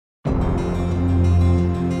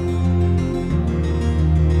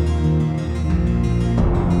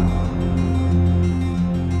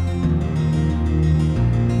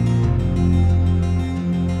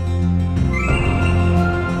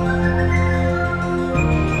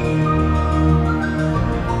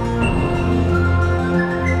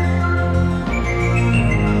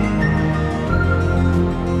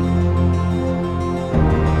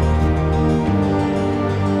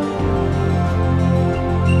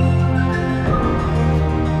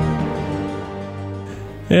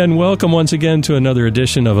And welcome once again to another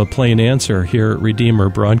edition of A Plain Answer here at Redeemer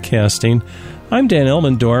Broadcasting. I'm Dan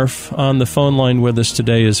Elmendorf. On the phone line with us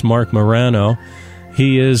today is Mark Morano.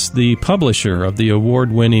 He is the publisher of the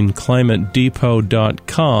award-winning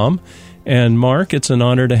ClimateDepot.com. And Mark, it's an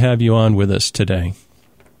honor to have you on with us today.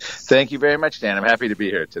 Thank you very much, Dan. I'm happy to be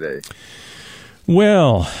here today.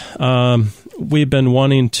 Well, we've been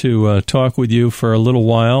wanting to talk with you for a little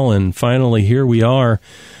while, and finally here we are.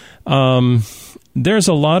 There's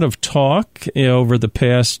a lot of talk over the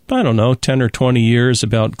past, 10 or 20 years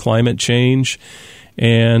about climate change,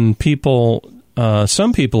 and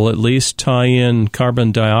some people at least, tie in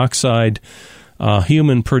carbon dioxide,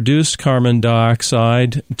 human-produced carbon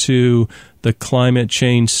dioxide, to the climate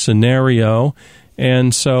change scenario.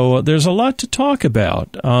 And so there's a lot to talk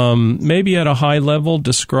about. Maybe at a high level,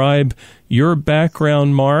 describe your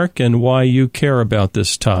background, Mark, and why you care about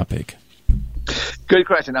this topic. Good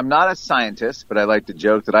question. I'm not a scientist, but I like to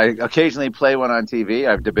joke that I occasionally play one on TV.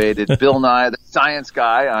 I've debated Bill Nye, the science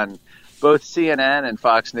guy, on both CNN and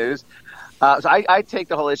Fox News. So I take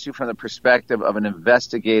the whole issue from the perspective of an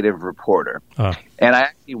investigative reporter. And I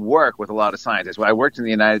actually work with a lot of scientists. Well, I worked in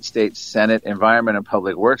the United States Senate Environment and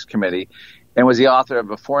Public Works Committee and was the author of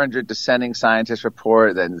a 400 dissenting scientist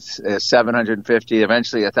report, then 750,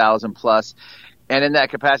 eventually 1,000 plus. And in that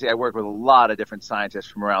capacity, I work with a lot of different scientists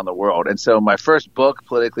from around the world. And so my first book,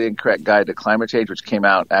 Politically Incorrect Guide to Climate Change, which came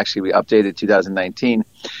out, actually we updated 2019,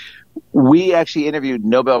 we actually interviewed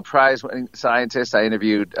Nobel Prize-winning scientists. I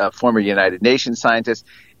interviewed former United Nations scientists.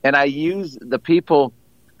 And I used the people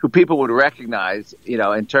who people would recognize,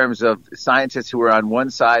 in terms of scientists who were on one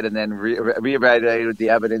side and then reevaluated the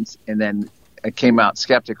evidence and then came out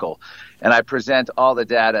skeptical. And I present all the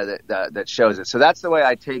data that shows it. So that's the way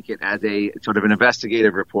I take it as a sort of an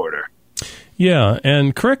investigative reporter. Yeah,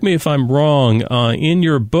 and correct me if I'm wrong, in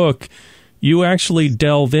your book, you actually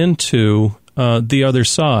delve into the other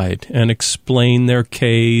side and explain their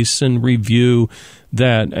case and review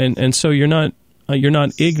that. And so you're not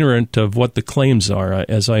ignorant of what the claims are,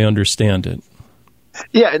 as I understand it.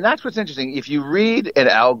 Yeah, and that's what's interesting. If you read an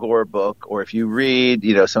Al Gore book, or if you read,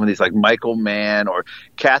 some of these like Michael Mann or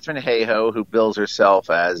Katharine Hayhoe, who bills herself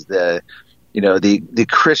as the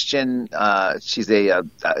Christian, she's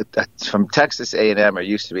from Texas A&M, or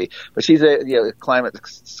used to be, but she's a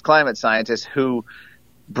climate scientist who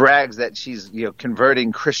brags that she's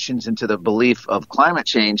converting Christians into the belief of climate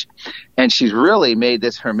change, and she's really made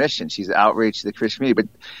this her mission. She's outreach to the Christian community.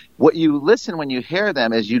 But what you listen when you hear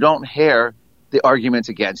them is you don't hear the arguments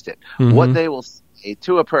against it. Mm-hmm. What they will say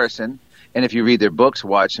to a person, and if you read their books,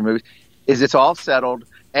 watch the movies, is it's all settled.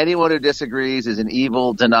 Anyone who disagrees is an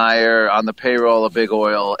evil denier on the payroll of big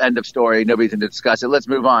oil. End of story. Nobody's going to discuss it. Let's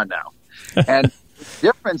move on now. And the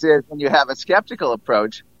difference is when you have a skeptical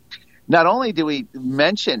approach, not only do we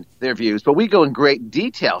mention their views, but we go in great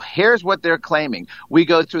detail. Here's what they're claiming. We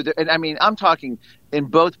go through I'm talking in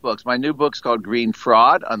both books. My new book's called Green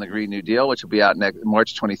Fraud on the Green New Deal, which will be out next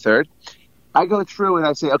March 23rd. I go through and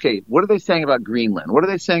I say, okay, what are they saying about Greenland? What are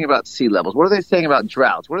they saying about sea levels? What are they saying about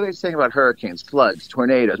droughts? What are they saying about hurricanes, floods,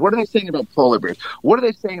 tornadoes? What are they saying about polar bears? What are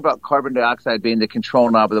they saying about carbon dioxide being the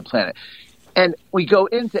control knob of the planet? And we go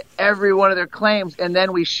into every one of their claims, and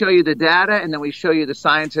then we show you the data, and then we show you the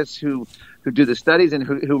scientists who do the studies and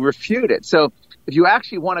who refute it. So if you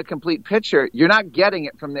actually want a complete picture, you're not getting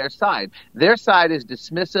it from their side. Their side is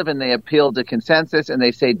dismissive, and they appeal to consensus, and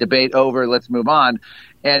they say debate over, let's move on.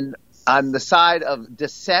 And on the side of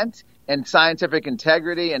dissent and scientific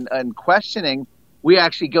integrity and questioning, we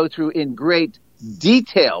actually go through in great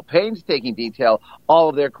detail, painstaking detail, all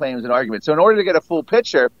of their claims and arguments. So in order to get a full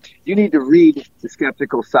picture, you need to read the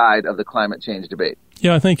skeptical side of the climate change debate.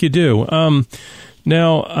 Yeah, I think you do.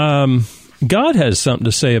 God has something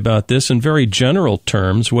to say about this in very general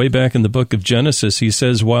terms. Way back in the book of Genesis, he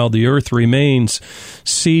says, while the earth remains,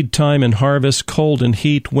 seed time and harvest, cold and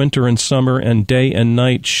heat, winter and summer, and day and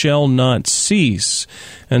night shall not cease.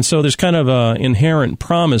 And so there's kind of an inherent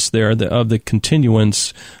promise there of the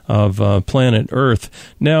continuance of planet Earth.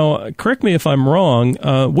 Now, correct me if I'm wrong,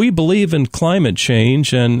 we believe in climate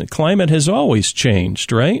change, and climate has always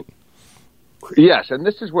changed, right? Yes, and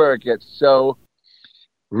this is where it gets so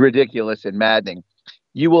ridiculous and maddening.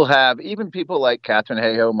 You will have even people like Katharine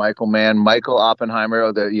Hayhoe, Michael Mann, Michael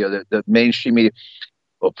Oppenheimer, the mainstream media.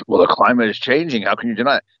 Well, the climate is changing. How can you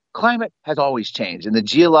deny it? Climate has always changed. In the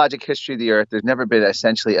geologic history of the Earth, there's never been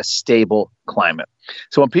essentially a stable climate.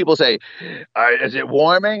 So when people say, is it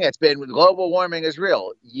warming? Global warming is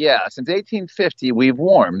real. Yeah, since 1850, we've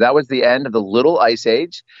warmed. That was the end of the Little Ice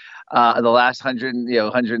Age. the last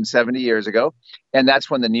 170 years ago. And that's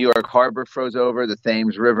when the New York Harbor froze over, the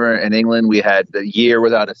Thames River in England. We had the year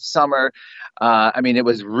without a summer. It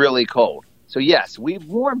was really cold. So yes, we've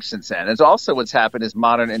warmed since then. It's also what's happened is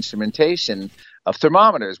modern instrumentation of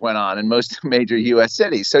thermometers went on in most major U.S.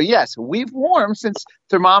 cities. So yes, we've warmed since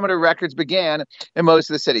thermometer records began in most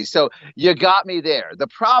of the cities. So you got me there. The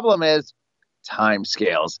problem is time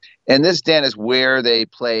scales. And this, Dan, is where they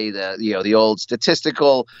play the old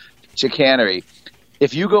statistical chicanery.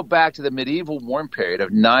 If you go back to the medieval warm period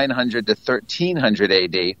of 900 to 1300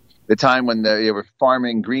 AD, the time when they were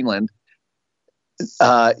farming Greenland,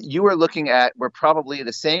 you are looking at, we're probably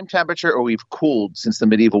the same temperature or we've cooled since the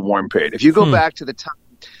medieval warm period. If you go back to the time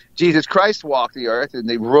Jesus Christ walked the earth in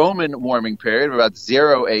the Roman warming period of about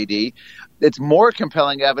 0 AD, it's more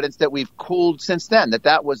compelling evidence that we've cooled since then,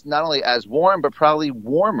 that was not only as warm, but probably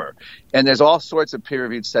warmer. And there's all sorts of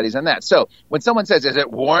peer-reviewed studies on that. So when someone says, is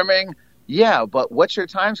it warming? Yeah, but what's your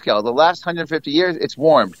time scale? The last 150 years, it's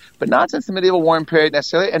warmed, but not since the medieval warm period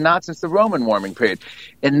necessarily, and not since the Roman warming period.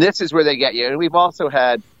 And this is where they get you. And we've also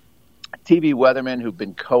had TV weathermen who've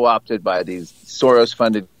been co-opted by these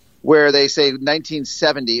Soros-funded, where they say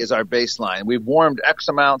 1970 is our baseline. We've warmed X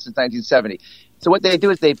amount since 1970. So what they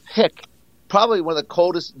do is they pick probably one of the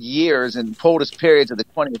coldest years and coldest periods of the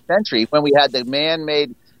 20th century when we had the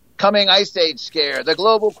man-made coming ice age scare, the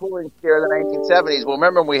global cooling scare of the 1970s. Well,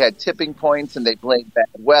 remember when we had tipping points and they blamed bad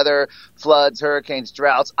weather, floods, hurricanes,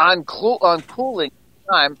 droughts on cooling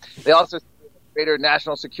time. They also see a greater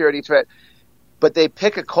national security threat. But they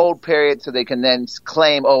pick a cold period so they can then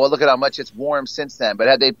claim, oh, well, look at how much it's warmed since then. But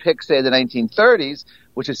had they picked, say, the 1930s,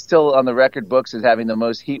 which is still on the record books as having the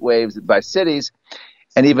most heat waves by cities,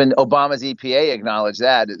 and even Obama's EPA acknowledged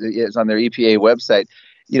that, it's on their EPA website,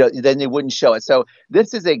 then they wouldn't show it. So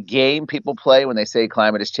this is a game people play when they say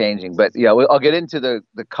climate is changing. But I'll get into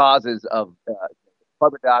the causes of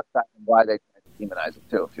carbon dioxide and why they demonize it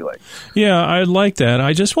too, if you like. Yeah, I like that.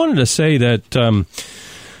 I just wanted to say that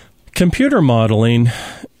computer modeling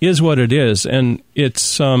is what it is, and it's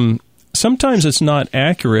sometimes it's not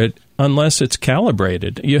accurate unless it's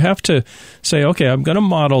calibrated. You have to say, okay, I'm going to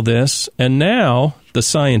model this, and now the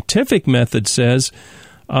scientific method says,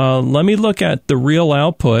 let me look at the real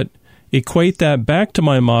output, equate that back to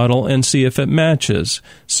my model, and see if it matches.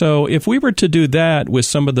 So if we were to do that with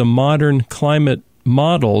some of the modern climate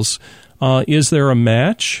models, is there a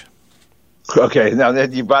match? Okay, now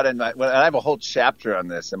that you brought in, I have a whole chapter on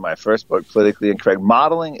this in my first book, Politically Incorrect.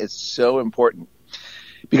 Modeling is so important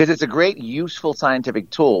because it's a great, useful scientific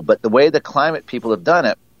tool, but the way the climate people have done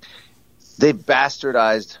it, they've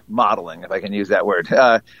bastardized modeling, if I can use that word.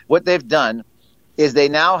 What they've done is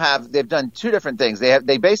they've done two different things.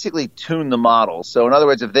 They basically tune the model. So in other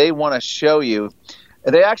words, if they want to show you,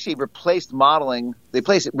 they actually replaced modeling. They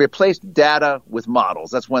replaced data with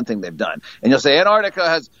models. That's one thing they've done. And you'll say Antarctica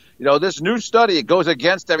has, this new study, it goes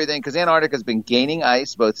against everything because Antarctica has been gaining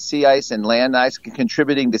ice, both sea ice and land ice,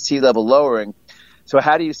 contributing to sea level lowering. So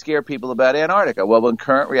how do you scare people about Antarctica? Well, when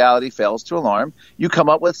current reality fails to alarm, you come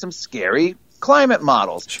up with some scary climate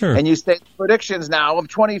models. Sure. And you say predictions now of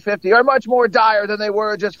 2050 are much more dire than they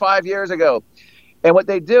were just 5 years ago. And what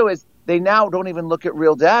they do is they now don't even look at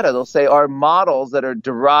real data. They'll say our models that are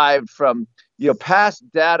derived from past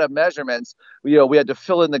data measurements, we had to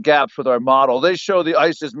fill in the gaps with our model. They show the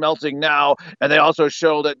ice is melting now, and they also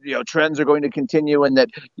show that trends are going to continue and that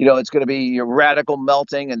it's going to be radical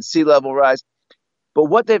melting and sea level rise. But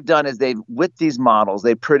what they've done is with these models,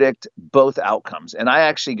 they predict both outcomes. And I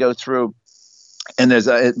actually go through, and there's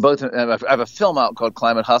I have a film out called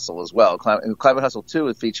Climate Hustle as well. Climate Hustle 2,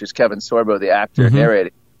 it features Kevin Sorbo, the actor,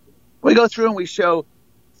 narrating. We go through and we show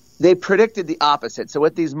they predicted the opposite. So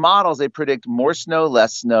with these models, they predict more snow,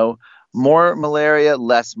 less snow, more malaria,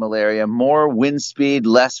 less malaria, more wind speed,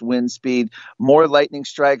 less wind speed, more lightning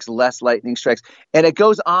strikes, less lightning strikes. And it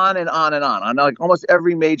goes on and on and on like almost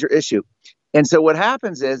every major issue. And so what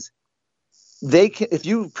happens is if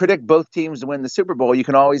you predict both teams to win the Super Bowl, you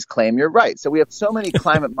can always claim you're right. So we have so many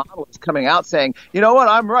climate models coming out saying, you know what,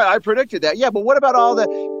 I'm right, I predicted that. Yeah, but what about all the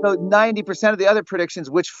 90% of the other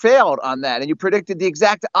predictions which failed on that? And you predicted the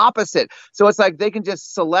exact opposite. So it's like they can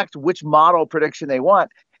just select which model prediction they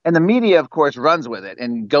want. And the media, of course, runs with it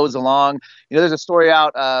and goes along. There's a story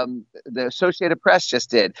out the Associated Press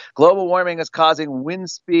just did. Global warming is causing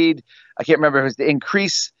wind speed. I can't remember if it was the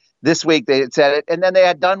increase. This week they said it, and then they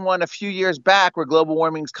had done one a few years back where global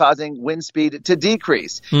warming is causing wind speed to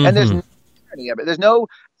decrease. And there's no irony of it. There's no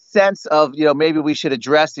sense of, maybe we should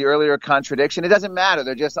address the earlier contradiction. It doesn't matter.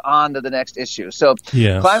 They're just on to the next issue. So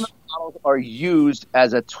climate models are used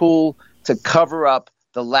as a tool to cover up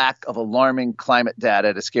the lack of alarming climate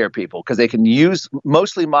data to scare people, because they can use,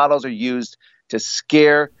 mostly models are used to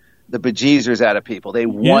scare the bejesus out of people. They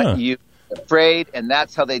want you afraid, and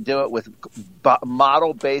that's how they do it, with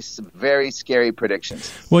model-based, very scary predictions.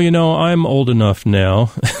 Well, I'm old enough now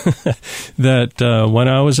that when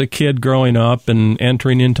I was a kid growing up and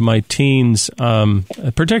entering into my teens,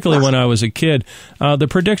 particularly when I was a kid, the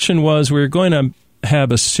prediction was we were going to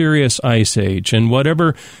have a serious ice age, and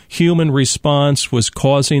whatever human response was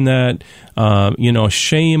causing that,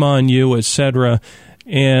 shame on you, etc.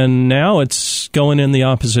 And now it's going in the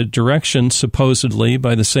opposite direction, supposedly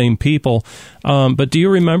by the same people. But do you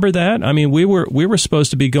remember that? I mean, we were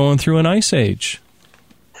supposed to be going through an ice age.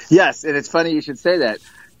 Yes, and it's funny you should say that.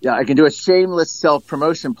 Yeah, I can do a shameless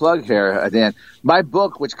self-promotion plug here, Dan. My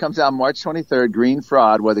book, which comes out March 23rd, Green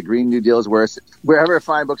Fraud, Why the Green New Deal is Worse, wherever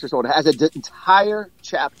fine books are sold, has an entire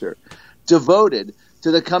chapter devoted to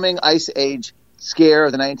the coming ice age scare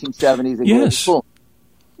of the 1970s. Yes.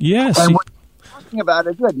 Yes. And about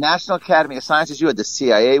it, you had National Academy of Sciences, you had the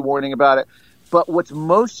CIA warning about it, but what's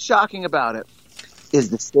most shocking about it is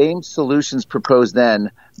the same solutions proposed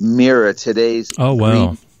then mirror today's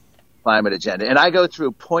green climate agenda. And I go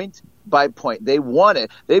through point by point. They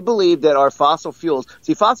believe that our fossil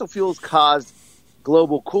fuels caused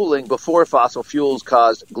global cooling before fossil fuels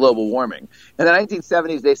caused global warming. In the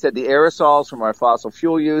 1970s, they said the aerosols from our fossil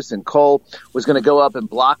fuel use and coal was going to go up and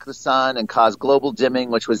block the sun and cause global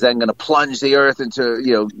dimming, which was then going to plunge the earth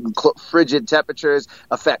into, frigid temperatures,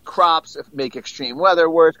 affect crops, make extreme weather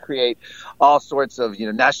worse, create all sorts of,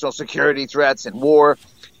 national security threats and war.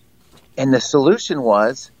 And the solution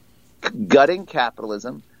was gutting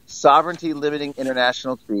capitalism, sovereignty limiting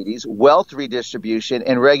international treaties, wealth redistribution,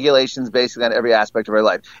 and regulations basically on every aspect of our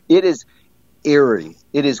life. It is eerie.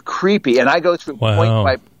 It is creepy. And I go through point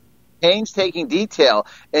by painstaking detail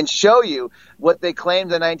and show you what they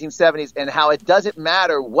claimed in the 1970s and how it doesn't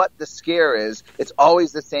matter what the scare is. It's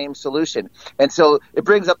always the same solution. And so it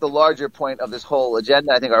brings up the larger point of this whole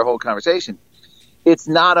agenda, I think, our whole conversation. It's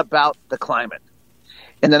not about the climate.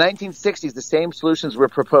 In the 1960s, the same solutions were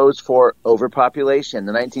proposed for overpopulation.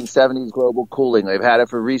 The 1970s, global cooling. They've had it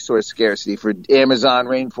for resource scarcity, for Amazon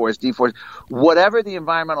rainforest deforestation. Whatever the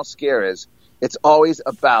environmental scare is, it's always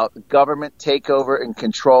about government takeover and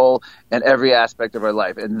control in every aspect of our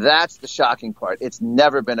life. And that's the shocking part. It's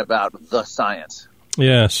never been about the science.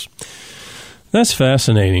 Yes. That's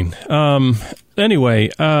fascinating. Anyway,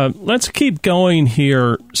 let's keep going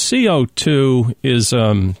here. CO2 is,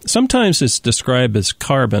 sometimes it's described as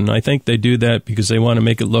carbon. I think they do that because they want to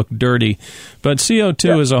make it look dirty. But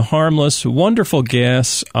CO2 is a harmless, wonderful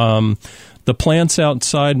gas. The plants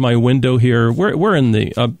outside my window here, we're in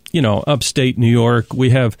the, upstate New York. We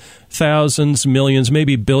have thousands, millions,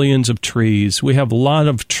 maybe billions of trees. We have a lot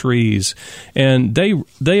of trees. And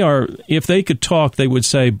they are, if they could talk, they would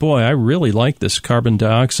say, boy, I really like this carbon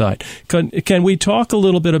dioxide. Can we talk a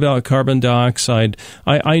little bit about carbon dioxide?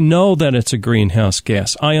 I know that it's a greenhouse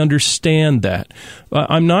gas. I understand that.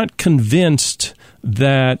 I'm not convinced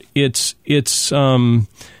that it's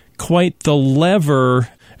quite the lever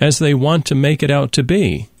as they want to make it out to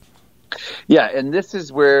be. Yeah, and this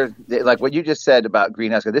is where, like what you just said about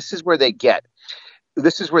greenhouse gas, this is where they get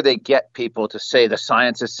people to say the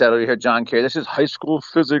science is settled. You hear John Kerry, this is high school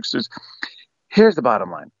physics. Here's the bottom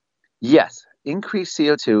line. Yes, increased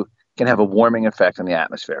CO2 can have a warming effect on the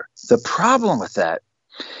atmosphere. The problem with that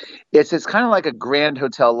is it's kind of like a Grand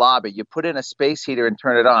Hotel lobby. You put in a space heater and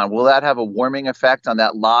turn it on. Will that have a warming effect on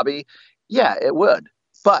that lobby? Yeah, it would.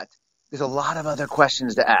 But there's a lot of other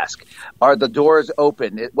questions to ask. Are the doors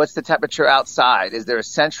open? What's the temperature outside? Is there a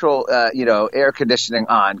central, air conditioning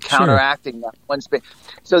on, counteracting that one space?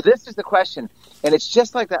 So this is the question. And it's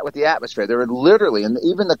just like that with the atmosphere. There are literally, and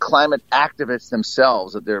even the climate activists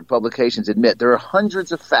themselves at their publications admit, there are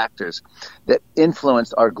hundreds of factors that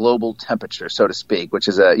influence our global temperature, so to speak, which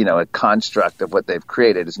is a construct of what they've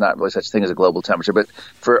created. It's not really such a thing as a global temperature. But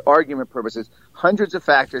for argument purposes, hundreds of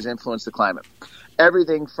factors influence the climate.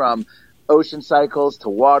 Everything from ocean cycles to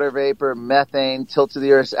water vapor, methane, tilt of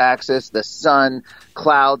the Earth's axis, the sun,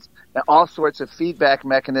 clouds, and all sorts of feedback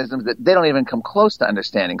mechanisms that they don't even come close to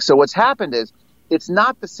understanding. So what's happened is it's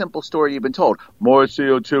not the simple story you've been told. More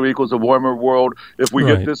CO2 equals a warmer world. If we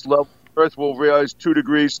get this level, Earth will rise 2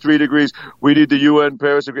 degrees, 3 degrees. We need the UN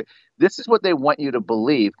Paris Agreement. This is what they want you to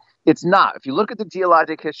believe. It's not. If you look at the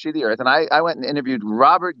geologic history of the Earth, and I went and interviewed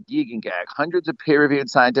Robert Giegengag, hundreds of peer-reviewed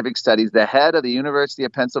scientific studies, the head of the University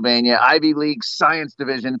of Pennsylvania, Ivy League Science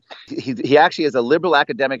Division. He actually is a liberal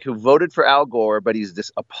academic who voted for Al Gore, but he's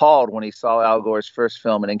just appalled when he saw Al Gore's first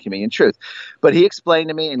film, An Inconvenient Truth. But he explained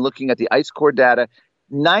to me, in looking at the ice core data,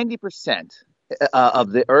 90%,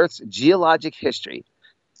 of the Earth's geologic history,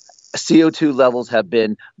 CO2 levels have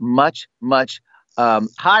been much, much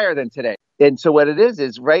higher than today. And so what it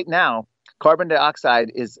is right now, carbon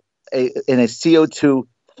dioxide is in a CO2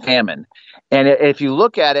 famine. And if you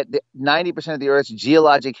look at it, 90% of the Earth's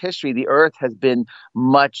geologic history, the Earth has been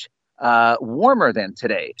much warmer than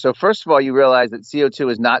today. So first of all, you realize that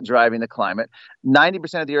CO2 is not driving the climate.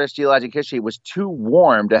 90% of the Earth's geologic history was too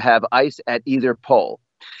warm to have ice at either pole.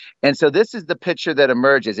 And so this is the picture that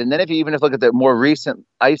emerges. And then if you look at the more recent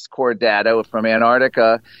ice core data from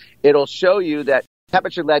Antarctica, it'll show you that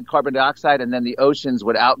temperature led carbon dioxide, and then the oceans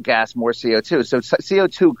would outgas more CO2. So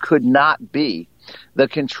CO2 could not be the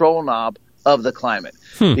control knob of the climate.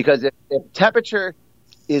 Because if temperature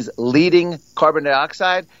is leading carbon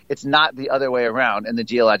dioxide, it's not the other way around in the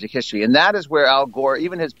geologic history. And that is where Al Gore,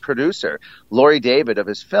 even his producer, Laurie David of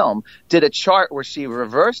his film, did a chart where she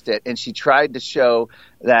reversed it and she tried to show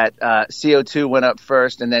that CO2 went up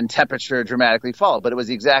first and then temperature dramatically followed. But it was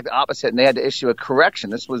the exact opposite, and they had to issue a correction.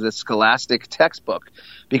 This was a scholastic textbook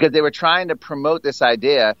because they were trying to promote this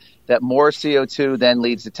idea that more CO2 then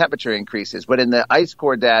leads to temperature increases. But in the ice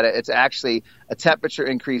core data, it's actually a temperature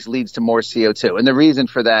increase leads to more CO2. And the reason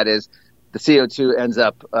for that is the CO2 ends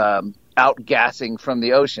up outgassing from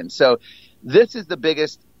the ocean. So this is the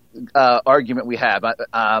biggest argument we have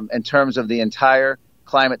in terms of the entire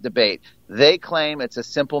climate debate. They claim it's a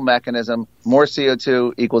simple mechanism. More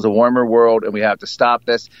CO2 equals a warmer world, and we have to stop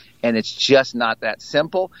this. And it's just not that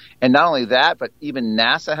simple. And not only that, but even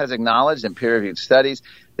NASA has acknowledged in peer-reviewed studies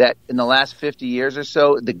that in the last 50 years or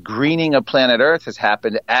so, the greening of planet Earth has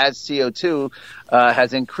happened as CO2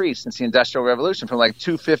 has increased since the Industrial Revolution from like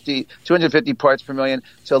 250 parts per million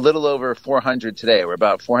to a little over 400 today. We're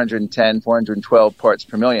about 410, 412 parts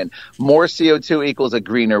per million. More CO2 equals a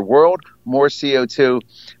greener world. More CO2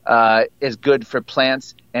 is good for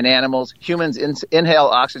plants and animals. Humans inhale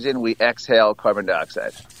oxygen. We exhale carbon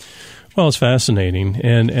dioxide. Well, it's fascinating,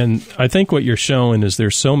 and I think what you're showing is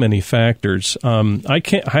there's so many factors. I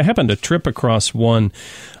happened to trip across one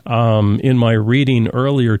in my reading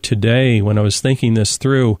earlier today when I was thinking this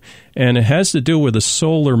through, and it has to do with a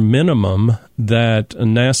solar minimum that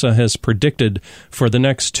NASA has predicted for the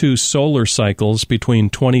next 2 solar cycles between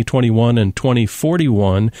 2021 and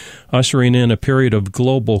 2041, ushering in a period of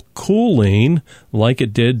global cooling like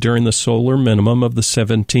it did during the solar minimum of the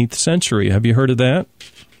 17th century. Have you heard of that?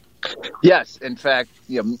 Yes. In fact,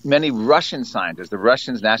 many Russian scientists, the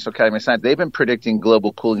Russians National Academy of Science, they've been predicting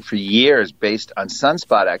global cooling for years based on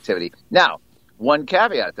sunspot activity. Now, one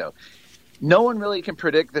caveat, though. No one really can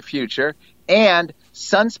predict the future, and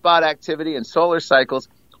sunspot activity and solar cycles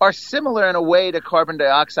are similar in a way to carbon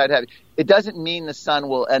dioxide. It doesn't mean the sun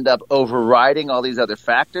will end up overriding all these other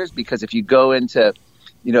factors, because if you go into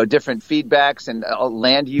different feedbacks and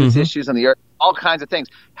land use issues on the Earth, all kinds of things.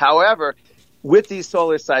 However, with these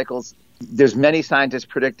solar cycles, there's many scientists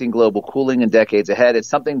predicting global cooling in decades ahead. It's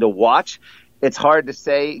something to watch. It's hard to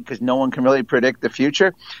say because no one can really predict the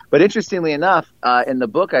future. But interestingly enough, in the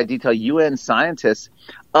book, I detail UN scientists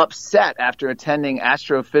upset after attending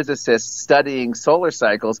astrophysicists studying solar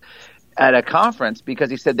cycles at a conference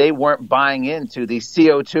because he said they weren't buying into the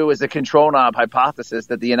CO2 as a control knob hypothesis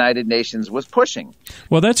that the United Nations was pushing.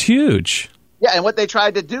 Well, that's huge. Yeah, and what they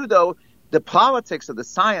tried to do, though, the politics of the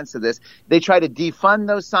science of this, they try to defund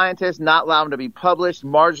those scientists, not allow them to be published,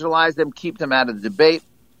 marginalize them, keep them out of the debate.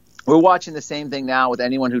 We're watching the same thing now with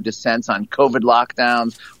anyone who dissents on COVID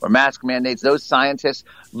lockdowns or mask mandates. Those scientists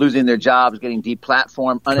losing their jobs, getting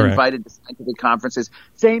deplatformed, uninvited to scientific conferences.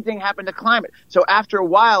 Same thing happened to climate. So after a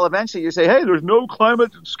while, eventually you say, hey, there's no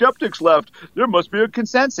climate skeptics left. There must be a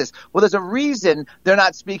consensus. Well, there's a reason they're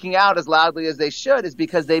not speaking out as loudly as they should, is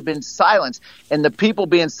because they've been silenced. And the people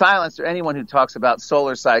being silenced are anyone who talks about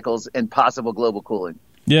solar cycles and possible global cooling.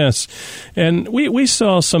 Yes, and we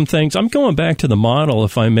saw some things. I'm going back to the model,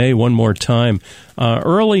 if I may, one more time.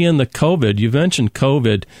 Early in the COVID, you mentioned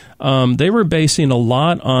COVID, they were basing a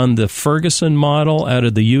lot on the Ferguson model out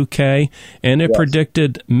of the UK, and it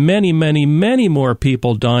predicted many, many, many more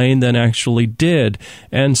people dying than actually did.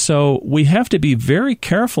 And so we have to be very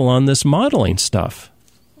careful on this modeling stuff.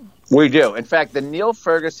 We do. In fact, the Neil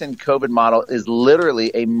Ferguson COVID model is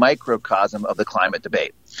literally a microcosm of the climate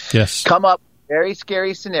debate. Yes. Come up very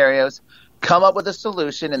scary scenarios, come up with a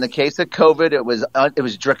solution. In the case of COVID, it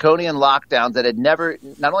was draconian lockdowns that had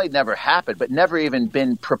not only never happened, but never even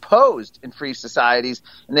been proposed in free societies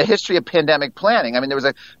in the history of pandemic planning. I mean, there was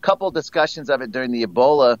a couple discussions of it during the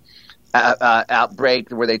Ebola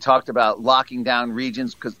outbreak where they talked about locking down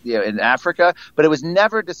regions in Africa, but it was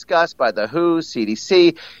never discussed by the WHO,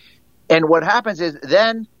 CDC. And what happens is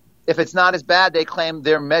then if it's not as bad, they claim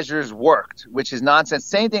their measures worked, which is nonsense.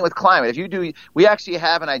 Same thing with climate. We actually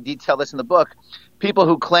have, and I detail this in the book, people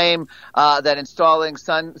who claim that installing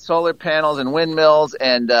solar panels and windmills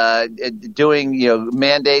and doing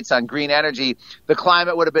mandates on green energy, the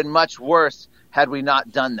climate would have been much worse had we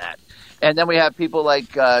not done that. And then we have people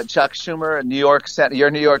like Chuck Schumer,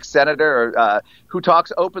 your New York senator, who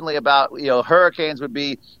talks openly about hurricanes would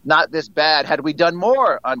be not this bad had we done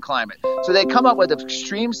more on climate. So they come up with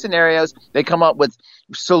extreme scenarios. They come up with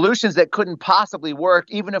solutions that couldn't possibly work,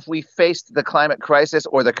 even if we faced the climate crisis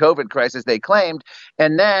or the COVID crisis they claimed.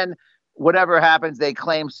 And then whatever happens, they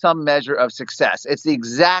claim some measure of success. It's the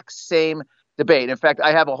exact same debate. In fact,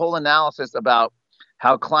 I have a whole analysis about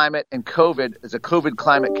how climate and COVID is a COVID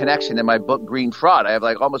climate connection in my book, Green Fraud. I have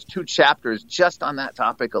almost 2 chapters just on that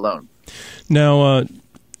topic alone. Now,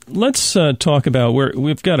 let's talk about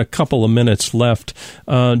we've got a couple of minutes left.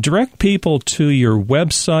 Direct people to your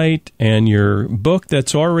website and your book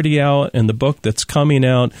that's already out and the book that's coming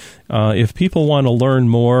out. If people want to learn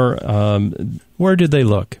more, where do they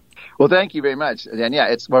look? Well, thank you very much. And yeah,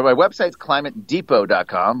 my website's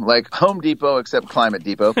climatedepot.com, like Home Depot except Climate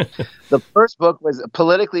Depot. The first book was A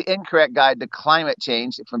Politically Incorrect Guide to Climate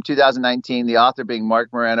Change from 2019, the author being Mark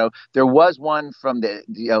Morano. There was one from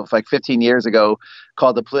 15 years ago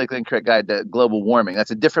called The Politically Incorrect Guide to Global Warming. That's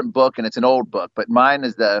a different book, and it's an old book, but mine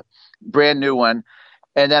is the brand new one.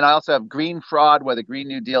 And then I also have Green Fraud, Why the Green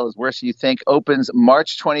New Deal is Worse Than You Think, opens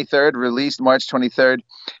March 23rd, released March 23rd.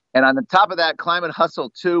 And on the top of that, Climate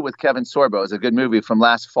Hustle 2 with Kevin Sorbo is a good movie from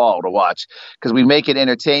last fall to watch because we make it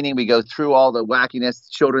entertaining. We go through all the wackiness,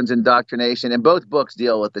 children's indoctrination, and both books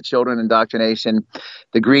deal with the children indoctrination,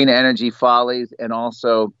 the green energy follies, and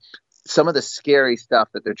also some of the scary stuff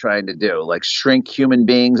that they're trying to do, like shrink human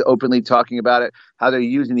beings, openly talking about it, how they're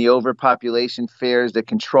using the overpopulation fears to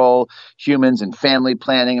control humans and family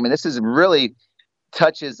planning. I mean, this is really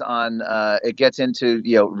touches on it gets into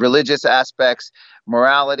religious aspects,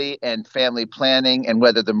 morality and family planning, and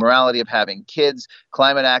whether the morality of having kids,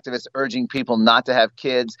 climate activists urging people not to have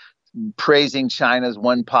kids, praising China's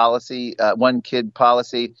one kid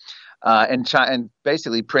policy, and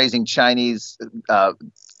basically praising Chinese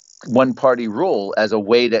one party rule as a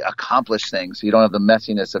way to accomplish things so you don't have the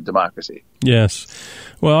messiness of democracy. Yes.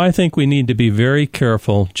 Well, I think we need to be very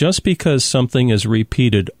careful. Just because something is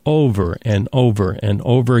repeated over and over and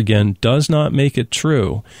over again does not make it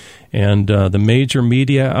true. And the major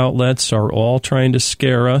media outlets are all trying to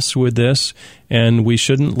scare us with this, and we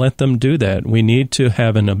shouldn't let them do that. We need to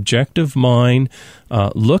have an objective mind,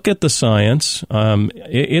 look at the science.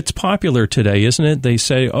 It's popular today, isn't it? They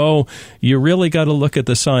say, oh, you really got to look at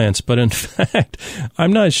the science. But in fact,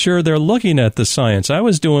 I'm not sure they're looking at the science. I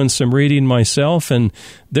was doing some reading myself, and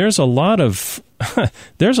there's a lot of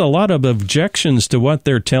objections to what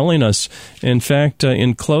they're telling us. In fact,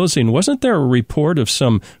 in closing, wasn't there a report of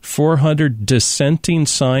some 400 dissenting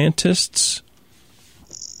scientists?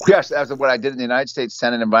 Yes, that was what I did in the United States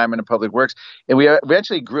Senate Environment and Public Works, and we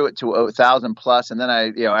eventually grew it to 1,000 plus. And then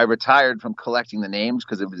I retired from collecting the names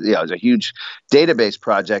because it was a huge database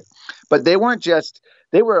project. But they weren't just.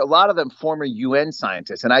 They were, a lot of them, former UN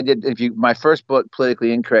scientists. And I did, my first book,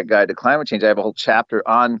 Politically Incorrect Guide to Climate Change, I have a whole chapter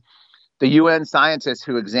on the UN scientists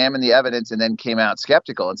who examined the evidence and then came out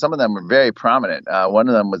skeptical. And some of them were very prominent. One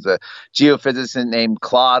of them was a geophysicist named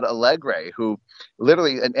Claude Allegre, who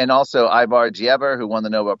literally, and also Ivar Giaever, who won the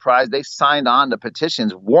Nobel Prize. They signed on to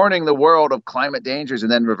petitions warning the world of climate dangers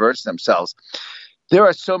and then reversed themselves. There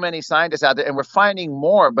are so many scientists out there, and we're finding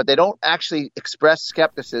more, but they don't actually express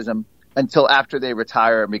skepticism until after they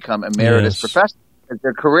retire and become emeritus professors.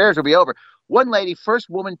 Their careers will be over. One lady, first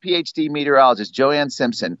woman PhD meteorologist, Joanne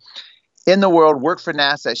Simpson, in the world, worked for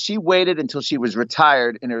NASA. She waited until she was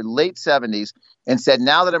retired in her late 70s and said,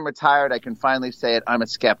 now that I'm retired, I can finally say it. I'm a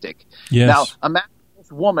skeptic. Yes. Now, imagine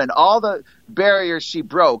this woman, all the barriers she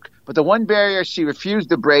broke, but the one barrier she refused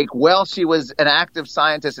to break while she was an active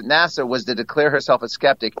scientist at NASA was to declare herself a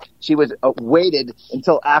skeptic. She was waited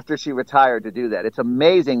until after she retired to do that. It's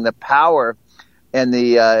amazing the power and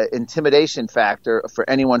the intimidation factor for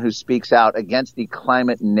anyone who speaks out against the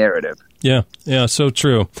climate narrative. Yeah, so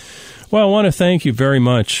true. Well, I want to thank you very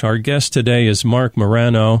much. Our guest today is Mark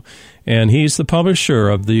Morano, and he's the publisher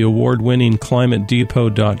of the award-winning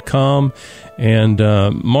ClimateDepot.com. And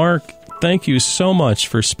Mark, thank you so much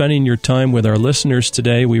for spending your time with our listeners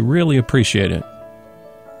today. We really appreciate it.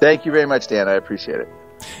 Thank you very much, Dan. I appreciate it.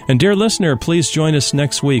 And dear listener, please join us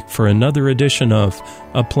next week for another edition of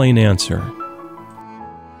A Plain Answer.